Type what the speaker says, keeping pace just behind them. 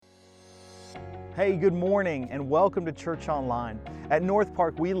Hey, good morning and welcome to Church Online. At North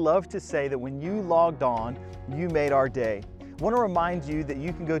Park, we love to say that when you logged on, you made our day. I want to remind you that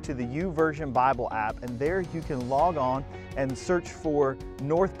you can go to the YouVersion Bible app and there you can log on and search for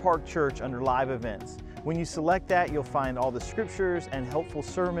North Park Church under live events. When you select that, you'll find all the scriptures and helpful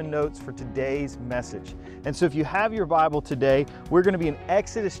sermon notes for today's message. And so if you have your Bible today, we're going to be in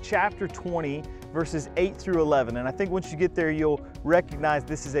Exodus chapter 20, verses 8 through 11. And I think once you get there, you'll recognize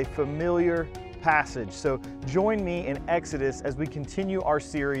this is a familiar passage. So join me in Exodus as we continue our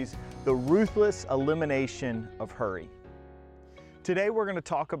series, The Ruthless Elimination of Hurry. Today we're going to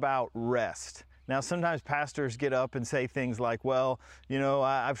talk about rest. Now sometimes pastors get up and say things like, well,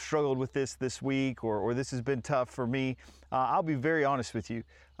 I've struggled with this week or this has been tough for me. I'll be very honest with you.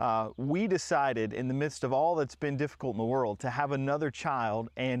 We decided in the midst of all that's been difficult in the world to have another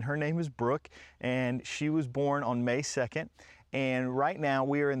child, and her name is Brooke, and she was born on May 2nd. And right now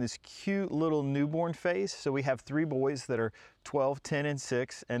we are in this cute little newborn phase. So we have 3 boys that are 12, 10, and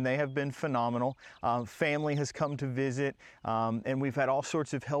 6, and they have been phenomenal. Family has come to visit, and we've had all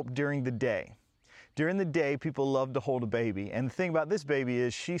sorts of help during the day. During the day, people love to hold a baby. And the thing about this baby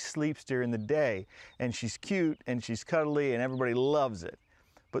is she sleeps during the day, and she's cute, and she's cuddly, and everybody loves it.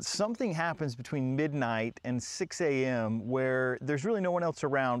 But something happens between midnight and 6 a.m. where there's really no one else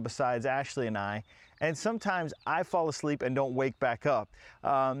around besides Ashley and I. And sometimes I fall asleep and don't wake back up.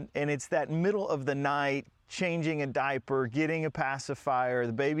 And it's that middle of the night, changing a diaper, getting a pacifier,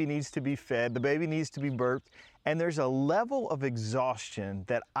 the baby needs to be fed, the baby needs to be burped. And there's a level of exhaustion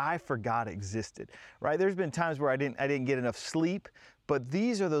that I forgot existed, right? There's been times where I didn't get enough sleep, but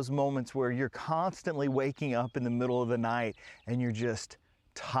these are those moments where you're constantly waking up in the middle of the night and you're just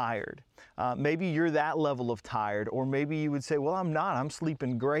tired. Maybe you're that level of tired, or maybe you would say, well, I'm not. I'm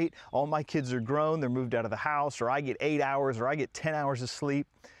sleeping great. All my kids are grown. They're moved out of the house, or I get 8 hours, or I get 10 hours of sleep.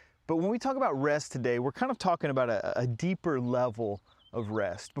 But when we talk about rest today, we're kind of talking about a deeper level of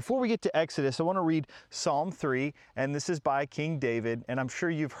rest. Before we get to Exodus, I want to read Psalm 3, and this is by King David, and I'm sure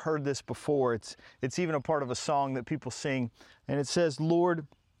you've heard this before. It's even a part of a song that people sing, and it says, Lord,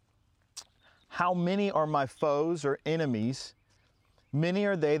 how many are my foes or enemies? Many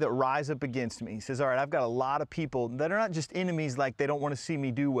are they that rise up against me. He says, all right, I've got a lot of people that are not just enemies, like they don't want to see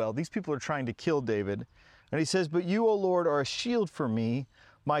me do well. These people are trying to kill David. And he says, but you, O Lord, are a shield for me,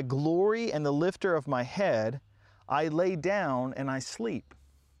 my glory and the lifter of my head. I lay down and I sleep.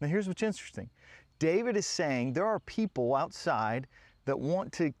 Now here's what's interesting. David is saying there are people outside that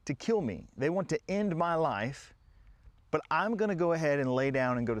want to kill me. They want to end my life, but I'm going to go ahead and lay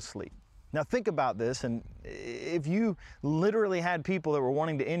down and go to sleep. Now think about this, and if you literally had people that were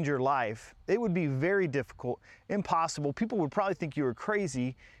wanting to end your life, it would be very difficult, impossible. People would probably think you were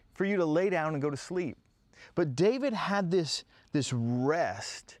crazy for you to lay down and go to sleep. But David had this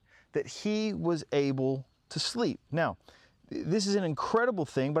rest that he was able to sleep. Now, this is an incredible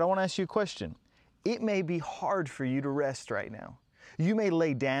thing, but I want to ask you a question. It may be hard for you to rest right now. You may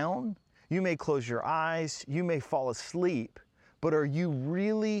lay down, you may close your eyes, you may fall asleep. But are you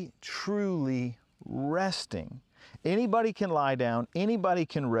really, truly resting? Anybody can lie down, anybody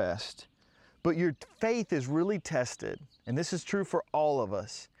can rest, but your faith is really tested, and this is true for all of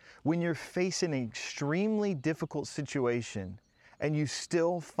us, when you're facing an extremely difficult situation and you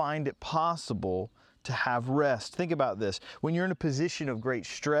still find it possible to have rest. Think about this. When you're in a position of great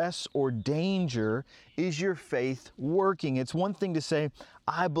stress or danger, is your faith working? It's one thing to say,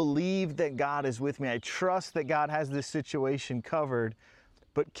 I believe that God is with me. I trust that God has this situation covered.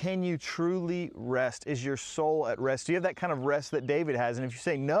 But can you truly rest? Is your soul at rest? Do you have that kind of rest that David has? And if you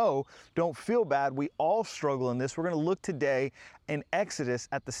say no, don't feel bad. We all struggle in this. We're going to look today in Exodus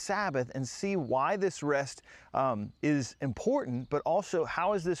at the Sabbath and see why this rest is important, but also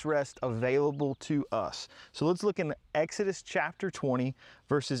how is this rest available to us? So let's look in Exodus chapter 20,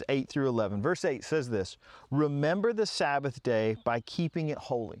 verses 8 through 11. Verse 8 says this, remember the Sabbath day by keeping it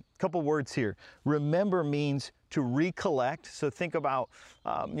holy. A couple words here. Remember means to recollect. So think about,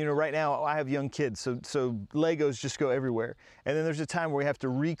 right now I have young kids, so Legos just go everywhere. And then there's a time where we have to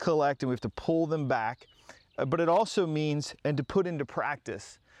recollect and we have to pull them back. But it also means, and to put into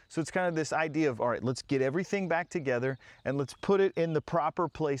practice. So it's kind of this idea of, all right, let's get everything back together and let's put it in the proper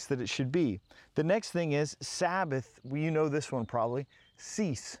place that it should be. The next thing is Sabbath, well, you know this one probably,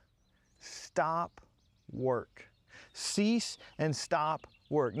 cease, stop, work. Cease and stop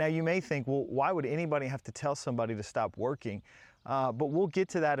work. Now you may think, well, why would anybody have to tell somebody to stop working? But we'll get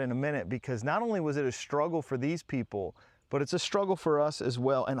to that in a minute, because not only was it a struggle for these people, but it's a struggle for us as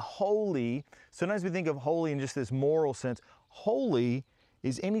well. And holy, sometimes we think of holy in just this moral sense. Holy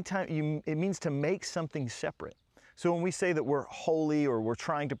is anytime it means to make something separate. So when we say that we're holy or we're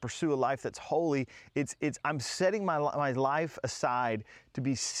trying to pursue a life that's holy, it's I'm setting my life aside to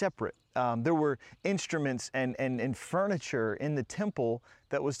be separate. There were instruments and furniture in the temple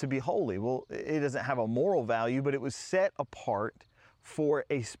that was to be holy. Well, it doesn't have a moral value, but it was set apart for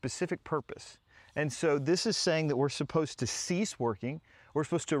a specific purpose. And so this is saying that we're supposed to cease working. We're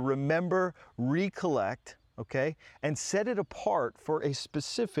supposed to remember, recollect, okay, and set it apart for a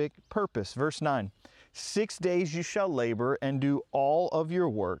specific purpose. Verse 9, 6 days you shall labor and do all of your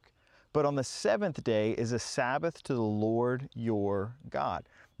work, but on the seventh day is a Sabbath to the Lord your God.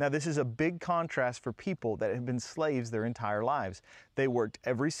 Now, this is a big contrast for people that have been slaves their entire lives. They worked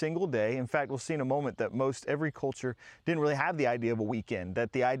every single day. In fact, we'll see in a moment that every culture didn't really have the idea of a weekend,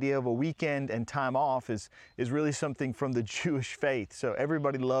 that the idea of a weekend and time off is really something from the Jewish faith. So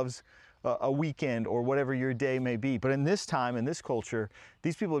everybody loves a weekend or whatever your day may be. But in this time, in this culture,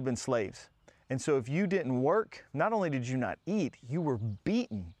 these people had been slaves. And so if you didn't work, not only did you not eat, you were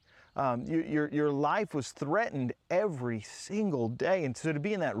beaten. Your life was threatened every single day. And so to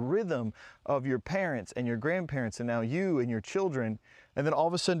be in that rhythm of your parents and your grandparents and now you and your children, and then all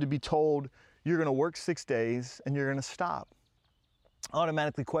of a sudden to be told you're going to work 6 days and you're going to stop.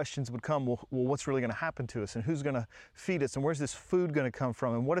 Automatically questions would come, well, what's really going to happen to us, and who's going to feed us, and where's this food going to come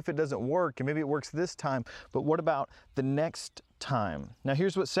from, and what if it doesn't work, and maybe it works this time, but what about the next time? Now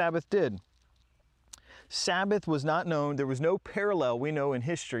here's what Sabbath did. Sabbath was not known, there was no parallel we know in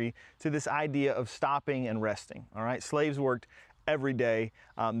history to this idea of stopping and resting, all right? Slaves worked every day.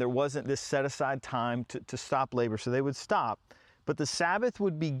 There wasn't this set aside time to stop labor, so they would stop. But the Sabbath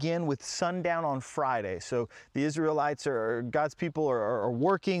would begin with sundown on Friday. So the Israelites or God's people are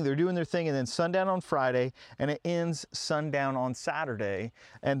working, they're doing their thing, and then sundown on Friday, and it ends sundown on Saturday,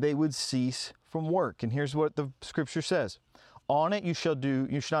 and they would cease from work. And here's what the scripture says. On it you shall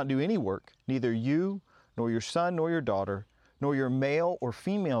not do any work, neither you, nor your son, nor your daughter, nor your male or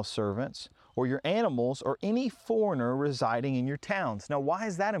female servants, or your animals, or any foreigner residing in your towns. Now, why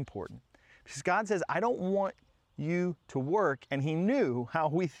is that important? Because God says, I don't want you to work, and he knew how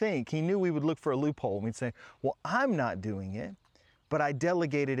we think. He knew we would look for a loophole. We'd say, well, I'm not doing it, but I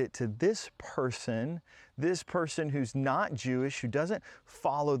delegated it to this person who's not Jewish, who doesn't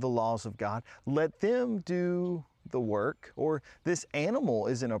follow the laws of God. Let them do the work. Or this animal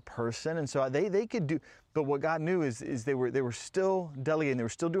isn't a person, and so they could do. But what God knew is they were still delegating. They were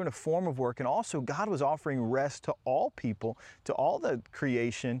still doing a form of work, and also God was offering rest to all people, to all the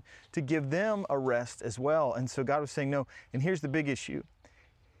creation, to give them a rest as well. And so God was saying no. And here's the big issue.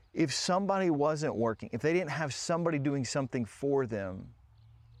 If somebody wasn't working, if they didn't have somebody doing something for them,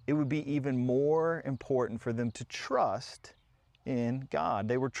 it would be even more important for them to trust in God.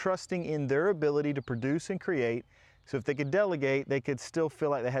 They were trusting in their ability to produce and create. So if they could delegate, they could still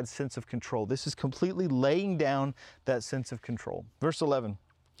feel like they had a sense of control. This is completely laying down that sense of control. Verse 11,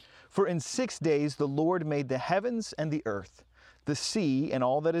 for in 6 days the Lord made the heavens and the earth, the sea and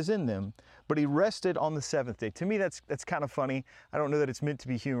all that is in them, but he rested on the seventh day. To me, that's kind of funny. I don't know that it's meant to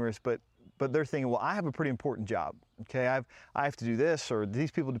be humorous, but they're thinking, well, I have a pretty important job. Okay, I have to do this, or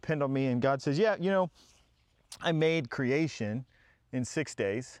these people depend on me. And God says, yeah, I made creation in 6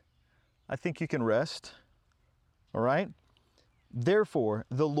 days. I think you can rest. All right? Therefore,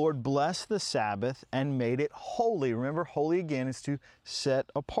 the Lord blessed the Sabbath and made it holy. Remember, holy again is to set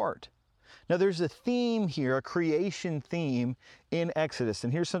apart. Now, there's a theme here, a creation theme in Exodus.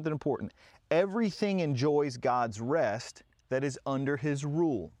 And here's something important. Everything enjoys God's rest that is under his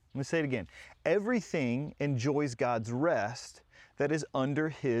rule. Let me say it again. Everything enjoys God's rest that is under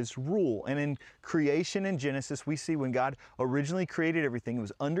his rule. And in creation in Genesis, we see when God originally created everything, it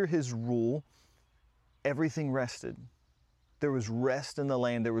was under his rule, everything rested. There was rest in the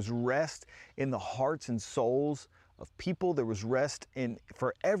land. There was rest in the hearts and souls of people. There was rest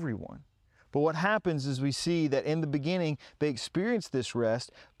for everyone. But what happens is we see that in the beginning, they experienced this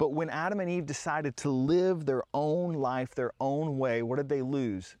rest, but when Adam and Eve decided to live their own life, their own way, what did they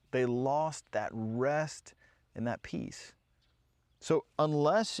lose? They lost that rest and that peace. So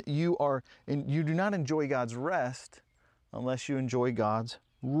unless you do not enjoy God's rest, unless you enjoy God's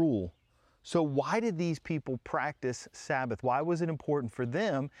rule. So why did these people practice Sabbath? Why was it important for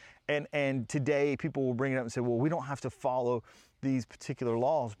them? And today people will bring it up and say, well, we don't have to follow these particular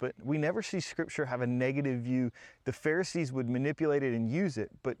laws, but we never see Scripture have a negative view. The Pharisees would manipulate it and use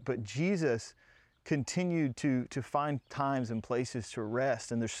it, but Jesus continued to find times and places to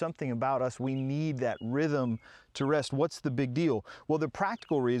rest. And there's something about us, we need that rhythm to rest. What's the big deal? Well, the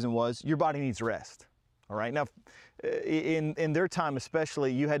practical reason was your body needs rest. All right. Now, in their time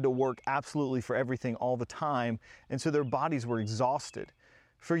especially, you had to work absolutely for everything all the time. And so their bodies were exhausted.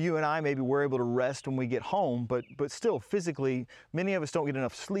 For you and I, maybe we're able to rest when we get home, but still physically, many of us don't get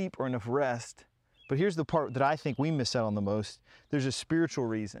enough sleep or enough rest. But here's the part that I think we miss out on the most. There's a spiritual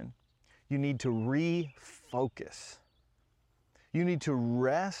reason. You need to refocus. You need to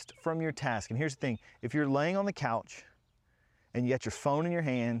rest from your task. And here's the thing, if you're laying on the couch and you got your phone in your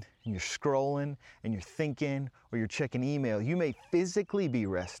hand and you're scrolling and you're thinking or you're checking email, you may physically be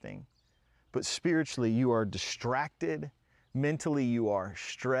resting, but spiritually you are distracted. Mentally, you are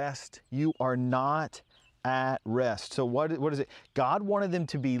stressed. You are not at rest. So what is it? God wanted them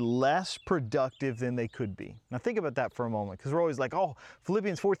to be less productive than they could be. Now think about that for a moment, because we're always like, oh,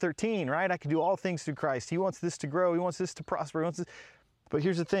 Philippians 4:13, right? I can do all things through Christ. He wants this to grow. He wants this to prosper. He wants this. But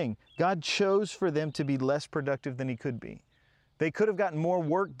here's the thing. God chose for them to be less productive than he could be. They could have gotten more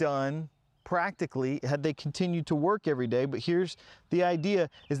work done practically had they continued to work every day. But here's the idea,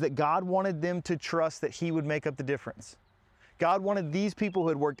 is that God wanted them to trust that he would make up the difference. God wanted these people who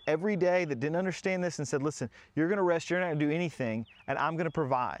had worked every day that didn't understand this and said, listen, you're going to rest, you're not going to do anything, and I'm going to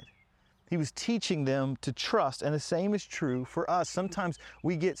provide. He was teaching them to trust, and the same is true for us. Sometimes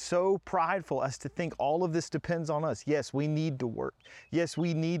we get so prideful as to think all of this depends on us. Yes, we need to work. Yes,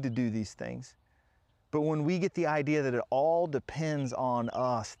 we need to do these things. But when we get the idea that it all depends on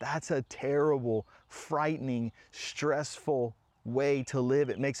us, that's a terrible, frightening, stressful way to live.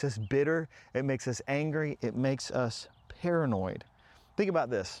 It makes us bitter. It makes us angry. It makes us paranoid. Think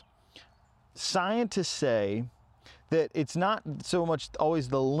about this. Scientists say that it's not so much always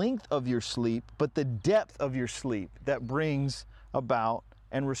the length of your sleep, but the depth of your sleep that brings about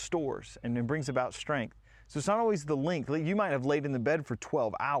and restores and it brings about strength. So it's not always the length. You might have laid in the bed for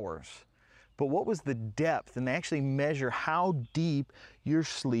 12 hours, but what was the depth? And they actually measure how deep your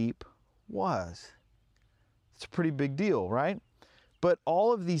sleep was. It's a pretty big deal, right? But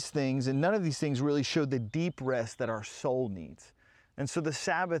all of these things and none of these things really show the deep rest that our soul needs. And so the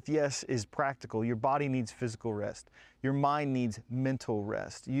Sabbath, yes, is practical. Your body needs physical rest. Your mind needs mental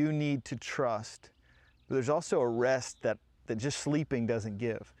rest. You need to trust. But there's also a rest that just sleeping doesn't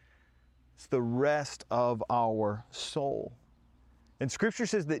give. It's the rest of our soul. And Scripture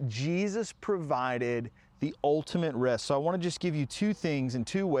says that Jesus provided the ultimate rest. So I want to just give you two things in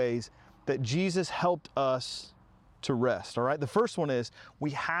two ways that Jesus helped us to rest, all right? The first one is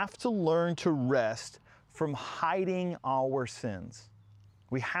we have to learn to rest from hiding our sins.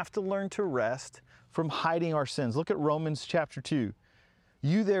 We have to learn to rest from hiding our sins. Look at Romans chapter 2.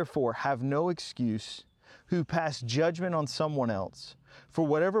 You therefore have no excuse who pass judgment on someone else. For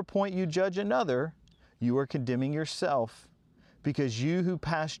whatever point you judge another, you are condemning yourself, because you who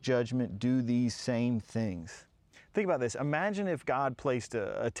pass judgment do these same things. Think about this. Imagine if God placed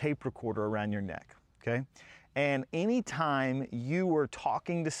a tape recorder around your neck, okay? And anytime you were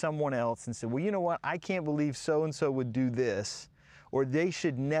talking to someone else and said, well, you know what, I can't believe so-and-so would do this, or they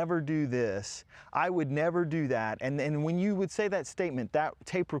should never do this, I would never do that. And then when you would say that statement, that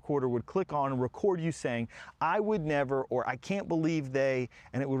tape recorder would click on and record you saying, I would never, or I can't believe they,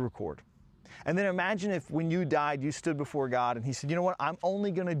 and it would record. And then imagine if when you died, you stood before God and he said, you know what, I'm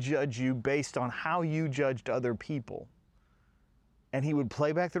only going to judge you based on how you judged other people. And he would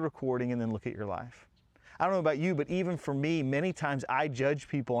play back the recording and then look at your life. I don't know about you, but even for me, many times I judge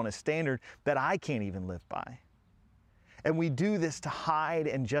people on a standard that I can't even live by. And we do this to hide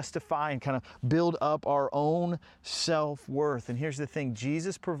and justify and kind of build up our own self-worth. And here's the thing,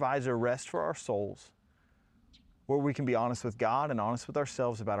 Jesus provides a rest for our souls where we can be honest with God and honest with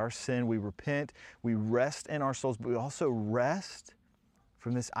ourselves about our sin. We repent, we rest in our souls, but we also rest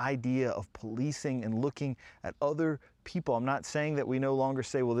from this idea of policing and looking at other people. I'm not saying that we no longer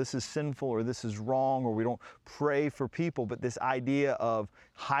say, well, this is sinful or this is wrong, or we don't pray for people, but this idea of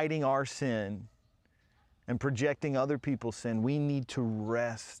hiding our sin and projecting other people's sin, we need to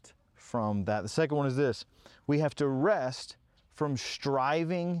rest from that. The second one is this. We have to rest from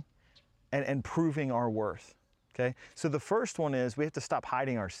striving and proving our worth, okay? So the first one is we have to stop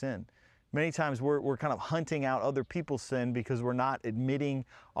hiding our sin. Many times we're kind of hunting out other people's sin because we're not admitting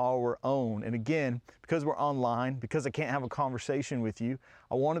our own. And again, because we're online, because I can't have a conversation with you,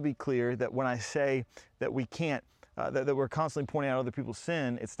 I want to be clear that when I say that we can't, that we're constantly pointing out other people's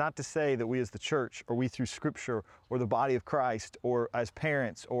sin, it's not to say that we as the church, or we through Scripture, or the body of Christ, or as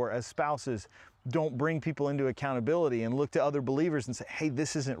parents, or as spouses, don't bring people into accountability and look to other believers and say, hey,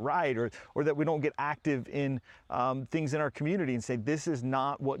 this isn't right, or that we don't get active in things in our community and say, this is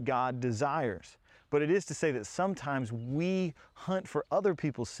not what God desires. But it is to say that sometimes we hunt for other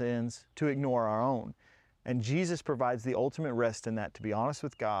people's sins to ignore our own. And Jesus provides the ultimate rest in that, to be honest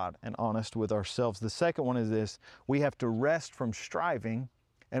with God and honest with ourselves. The second one is this: we have to rest from striving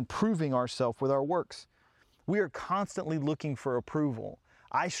and proving ourselves with our works. We are constantly looking for approval.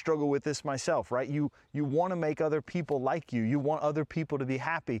 I struggle with this myself, right? You want to make other people like you. You want other people to be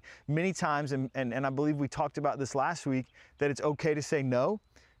happy. Many times, and I believe we talked about this last week, that it's okay to say no.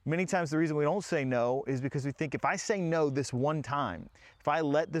 Many times the reason we don't say no is because we think if I say no this one time, if I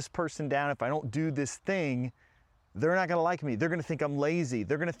let this person down, if I don't do this thing, they're not going to like me. They're going to think I'm lazy.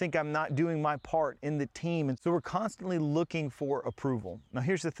 They're going to think I'm not doing my part in the team. And so we're constantly looking for approval. Now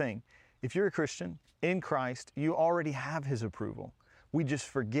here's the thing. If you're a Christian in Christ, you already have His approval. We just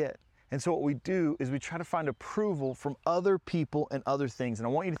forget. And so what we do is we try to find approval from other people and other things. And I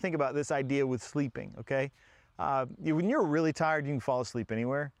want you to think about this idea with sleeping, okay? When you're really tired, you can fall asleep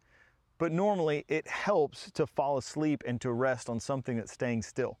anywhere. But normally it helps to fall asleep and to rest on something that's staying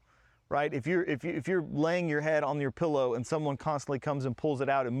still, right? If you're laying your head on your pillow and someone constantly comes and pulls it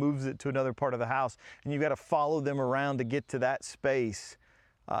out and moves it to another part of the house, and you've got to follow them around to get to that space,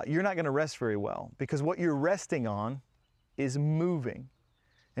 you're not going to rest very well, because what you're resting on is moving.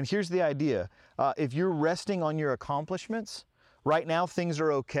 And here's the idea. If you're resting on your accomplishments, right now things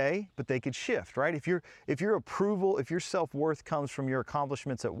are okay, but they could shift, right? If your approval, if your self-worth comes from your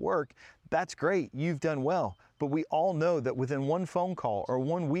accomplishments at work, that's great. You've done well. But we all know that within one phone call or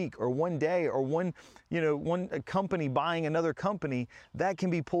 1 week or 1 day or one company buying another company, that can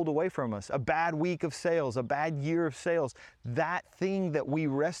be pulled away from us. A bad week of sales, a bad year of sales, that thing that we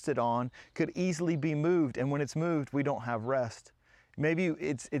rested on could easily be moved. And when it's moved, we don't have rest. Maybe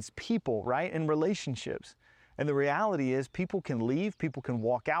it's people, right? And relationships. And the reality is people can leave, people can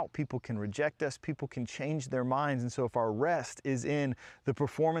walk out, people can reject us, people can change their minds. And so if our rest is in the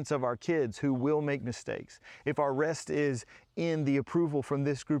performance of our kids who will make mistakes, if our rest is in the approval from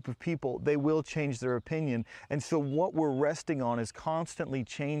this group of people, they will change their opinion. And so what we're resting on is constantly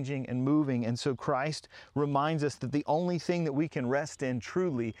changing and moving. And so Christ reminds us that the only thing that we can rest in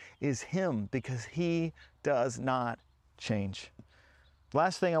truly is Him, because He does not change.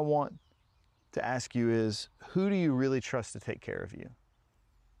 Last thing I want to ask you is, who do you really trust to take care of you?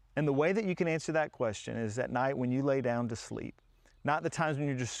 And the way that you can answer that question is at night when you lay down to sleep. Not the times when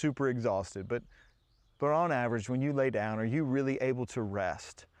you're just super exhausted, but on average, when you lay down, are you really able to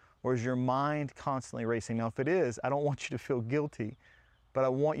rest? Or is your mind constantly racing? Now, if it is, I don't want you to feel guilty, but I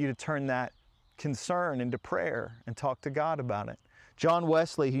want you to turn that concern into prayer and talk to God about it. John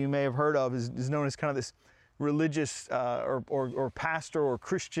Wesley, who you may have heard of, is known as kind of this religious or pastor or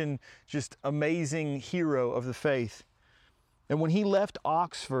Christian, just amazing hero of the faith. And when he left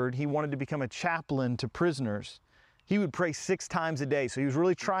Oxford, he wanted to become a chaplain to prisoners. He would pray 6 times a day. So he was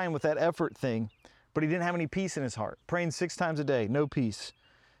really trying with that effort thing, but he didn't have any peace in his heart. Praying 6 times a day, no peace.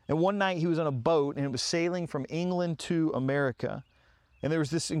 And one night he was on a boat and it was sailing from England to America. And there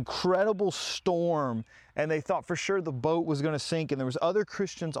was this incredible storm, and they thought for sure the boat was going to sink, and there was other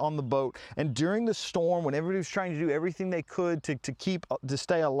Christians on the boat. And during the storm, when everybody was trying to do everything they could to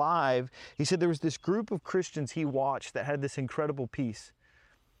stay alive, he said there was this group of Christians he watched that had this incredible peace.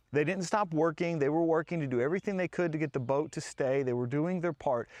 They didn't stop working. They were working to do everything they could to get the boat to stay. They were doing their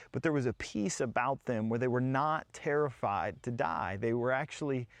part, but there was a peace about them where they were not terrified to die.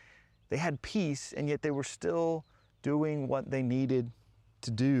 They had peace, and yet they were still doing what they needed to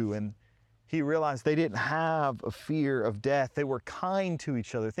do. And he realized they didn't have a fear of death. They were kind to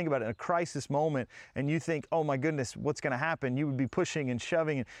each other. Think about it, in a crisis moment, and you think, oh my goodness, what's going to happen? You would be pushing and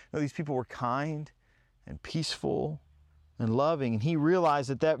shoving. And no, these people were kind and peaceful and loving. And he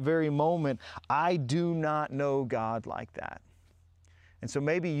realized at that very moment, I do not know God like that. And so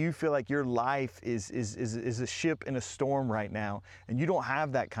maybe you feel like your life is a ship in a storm right now, and you don't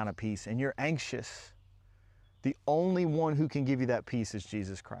have that kind of peace, and you're anxious. The only one who can give you that peace is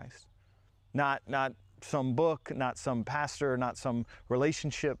Jesus Christ. Not some book, not some pastor, not some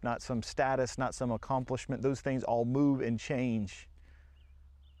relationship, not some status, not some accomplishment. Those things all move and change.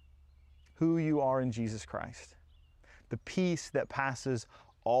 Who you are in Jesus Christ. The peace that passes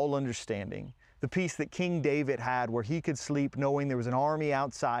all understanding. The peace that King David had where he could sleep knowing there was an army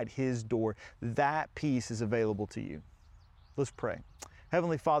outside his door. That peace is available to you. Let's pray.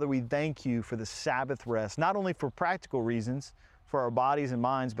 Heavenly Father, we thank you for the Sabbath rest, not only for practical reasons, for our bodies and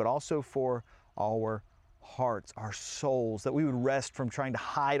minds, but also for our hearts, our souls, that we would rest from trying to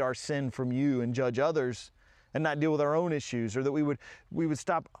hide our sin from you and judge others and not deal with our own issues, or that we would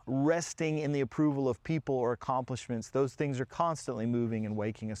stop resting in the approval of people or accomplishments. Those things are constantly moving and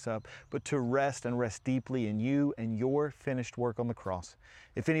waking us up, but to rest and rest deeply in you and your finished work on the cross.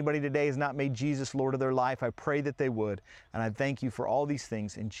 If anybody today has not made Jesus Lord of their life, I pray that they would, and I thank you for all these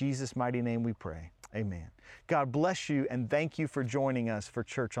things. In Jesus' mighty name we pray. Amen. God bless you, and thank you for joining us for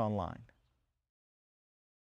Church Online.